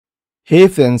Hey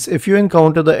friends, if you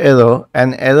encounter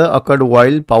an error occurred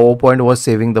while PowerPoint was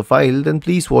saving the file, then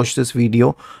please watch this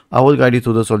video. I will guide you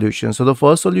through the solution. So the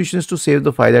first solution is to save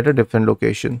the file at a different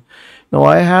location. Now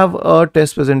I have a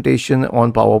test presentation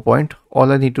on PowerPoint.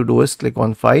 All I need to do is click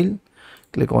on File,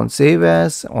 click on Save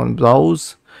As, on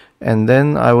Browse, and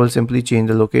then I will simply change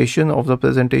the location of the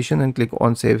presentation and click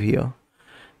on Save here.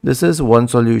 This is one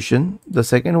solution. The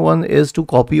second one is to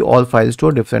copy all files to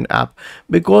a different app,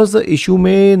 because the issue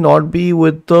may not be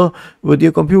with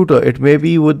your computer. It may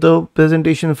be with the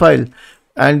presentation file,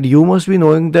 and you must be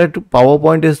knowing that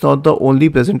PowerPoint is not the only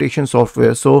presentation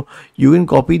software. So you can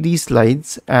copy these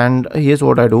slides, and here's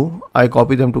what I do. I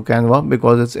copy them to Canva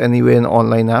because it's anyway an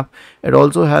online app. It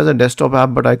also has a desktop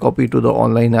app, but I copy to the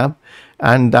online app,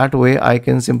 and that way I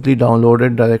can simply download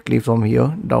it directly from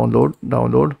here.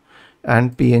 Download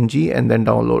and PNG, and then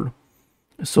download.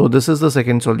 So this is the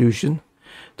second solution.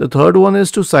 The third one is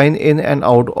to sign in and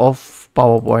out of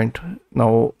PowerPoint.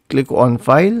 Now click on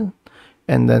File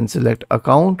and then select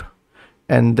Account,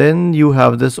 and then you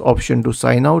have this option to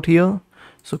sign out here.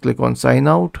 So click on Sign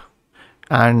Out,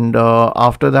 and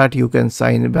after that you can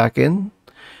sign back in,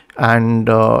 and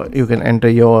you can enter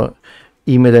your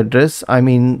email address, I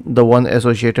mean the one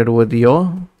associated with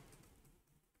your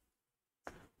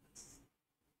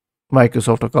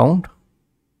Microsoft account,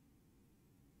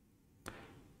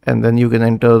 and then you can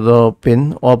enter the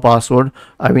PIN or password.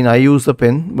 I mean, I use the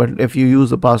PIN, but if you use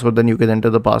the password, then you can enter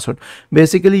the password.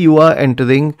 Basically, you are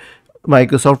entering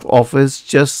Microsoft Office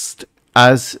just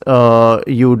as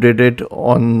you did it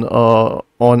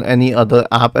on any other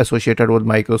app associated with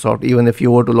Microsoft, even if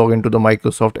you were to log into the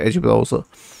Microsoft Edge browser.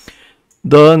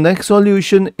 The next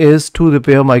solution is to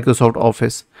repair Microsoft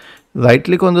Office. Right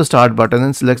click on the Start button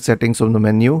and select Settings from the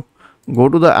menu. Go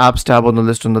to the Apps tab on the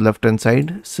list on the left hand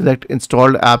side. Select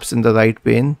Installed Apps in the right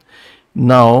pane.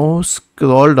 Now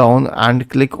scroll down and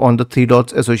click on the three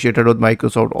dots associated with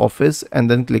Microsoft Office, and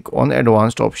then click on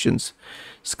Advanced Options.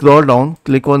 Scroll down,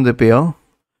 click on Repair,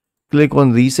 click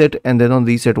on Reset, and then on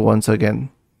Reset once again.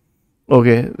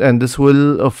 Okay, and this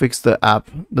will fix the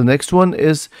app. The next one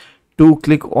is to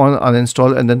click on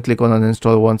Uninstall, and then click on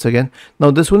Uninstall once again. Now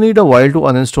this will need a while to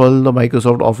uninstall the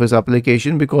Microsoft Office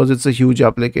application because it's a huge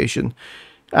application.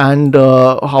 And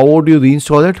how would you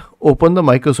reinstall it? Open the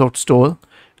Microsoft Store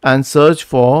and search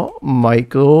for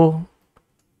Microsoft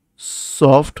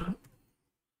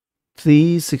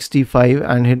 365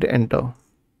 and hit enter.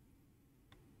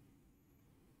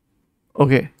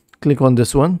 Okay, click on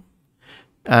this one,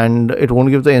 and it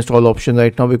won't give the install option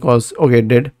right now because it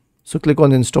did. So click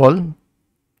on Install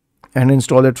and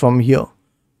install it from here.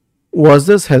 Was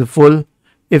this helpful?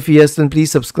 If yes, then please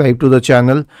subscribe to the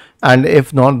channel, and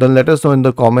if not, then let us know in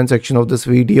the comment section of this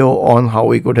video on how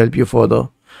we could help you further.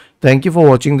 Thank you for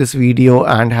watching this video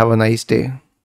and have a nice day.